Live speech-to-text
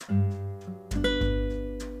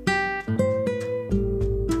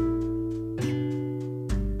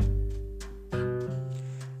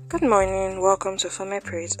Good morning, welcome to Family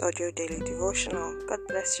Praise Audio Daily Devotional. God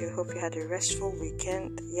bless you. Hope you had a restful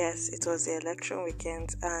weekend. Yes, it was the election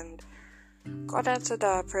weekend and God answered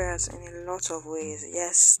our prayers in a lot of ways.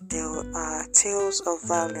 Yes, there are tales of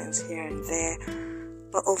violence here and there,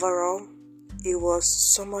 but overall, it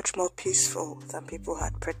was so much more peaceful than people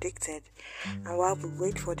had predicted. And while we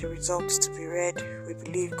wait for the results to be read, we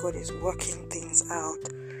believe God is working things out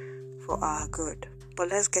for our good. But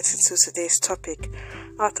let's get into today's topic.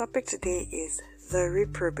 Our topic today is the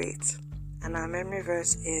reprobate, and our memory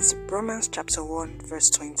verse is Romans chapter 1 verse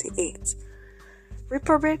 28.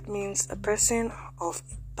 Reprobate means a person of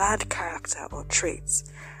bad character or traits,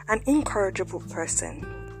 an incorrigible person.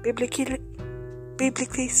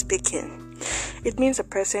 Biblically speaking, it means a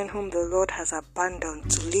person whom the Lord has abandoned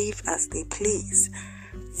to live as they please.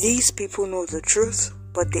 These people know the truth,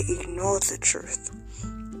 but they ignore the truth.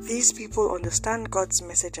 These people understand God's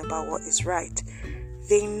message about what is right.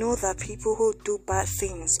 They know that people who do bad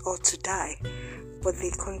things ought to die, but they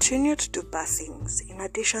continue to do bad things. In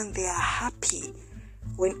addition, they are happy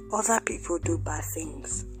when other people do bad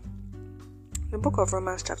things. The book of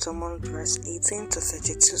Romans chapter 1 verse 18 to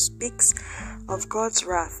 32 speaks of God's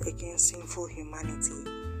wrath against sinful humanity.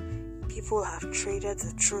 People have traded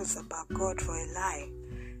the truth about God for a lie.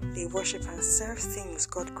 They worship and serve things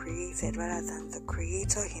God created rather than the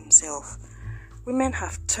Creator Himself. Women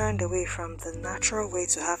have turned away from the natural way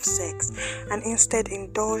to have sex and instead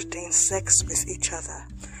indulged in sex with each other.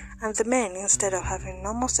 And the men, instead of having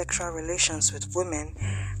normal sexual relations with women,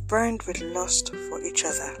 burned with lust for each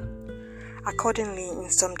other. Accordingly, in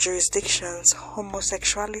some jurisdictions,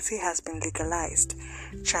 homosexuality has been legalized,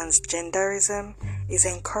 transgenderism is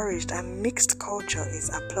encouraged, and mixed culture is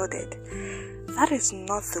applauded. That is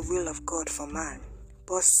not the will of God for man.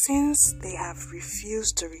 But since they have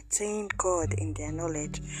refused to retain God in their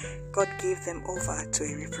knowledge, God gave them over to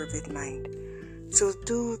a reprobate mind, to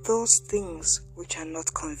do those things which are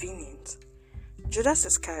not convenient. Judas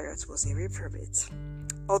Iscariot was a reprobate.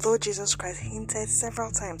 Although Jesus Christ hinted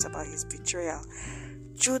several times about his betrayal,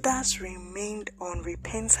 Judas remained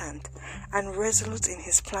unrepentant and resolute in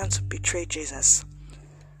his plan to betray Jesus.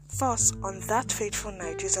 Thus, on that fateful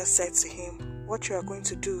night, Jesus said to him, "What you are going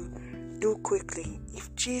to do quickly."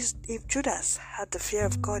 If Judas had the fear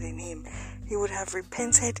of God in him, he would have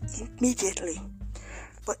repented immediately.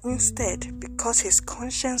 But instead, because his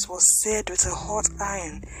conscience was seared with a hot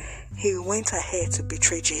iron, he went ahead to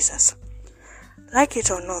betray Jesus. Like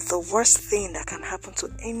it or not, the worst thing that can happen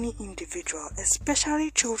to any individual,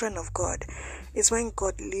 especially children of God, is when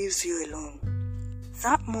God leaves you alone.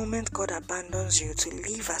 That moment God abandons you to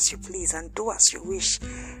live as you please and do as you wish,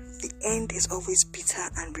 the end is always bitter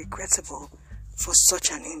and regrettable for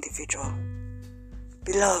such an individual.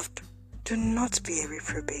 Beloved, do not be a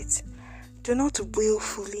reprobate. Do not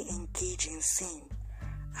willfully engage in sin.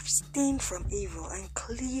 Abstain from evil and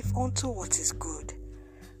cleave unto what is good.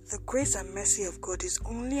 The grace and mercy of God is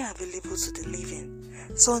only available to the living,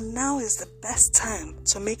 so now is the best time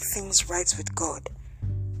to make things right with God.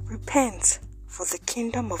 Repent, for the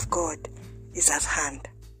kingdom of God is at hand.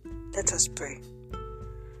 Let us pray.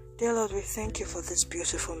 Dear Lord, we thank you for this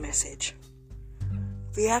beautiful message.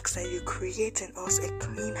 We ask that you create in us a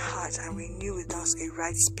clean heart and renew with us a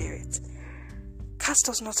right spirit. Cast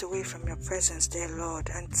us not away from your presence, dear Lord,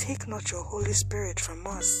 and take not your Holy Spirit from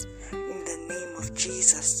us, in the name of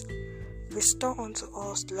Jesus. Restore unto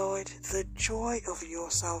us, Lord, the joy of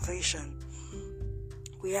your salvation.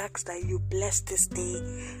 We ask that you bless this day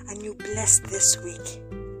and you bless this week.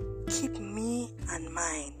 Keep me and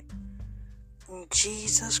mine. In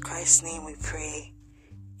Jesus Christ's name we pray.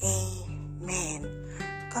 Amen.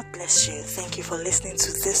 God bless you. Thank you for listening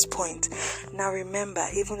to this point. Now remember,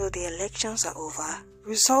 even though the elections are over,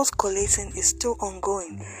 result collating is still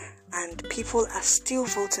ongoing and people are still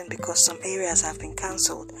voting because some areas have been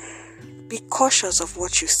cancelled. Be cautious of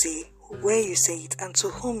what you say, where you say it, and to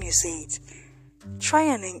whom you say it. Try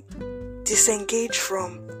and disengage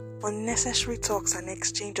from unnecessary talks and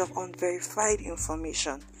exchange of unverified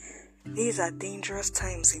information. These are dangerous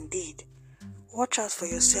times indeed. Watch out for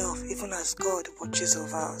yourself, even as God watches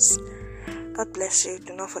over us. God bless you.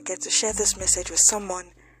 Do not forget to share this message with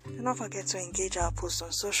someone. Do not forget to engage our posts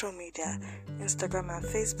on social media, Instagram and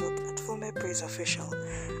Facebook at Family Praise Official.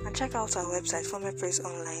 And check out our website,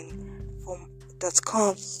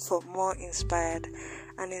 familypraiseonline.com, for more inspired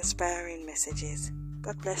and inspiring messages.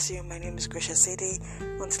 God bless you. My name is Gracia Sede.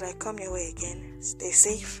 Until I come your way again, stay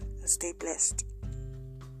safe and stay blessed.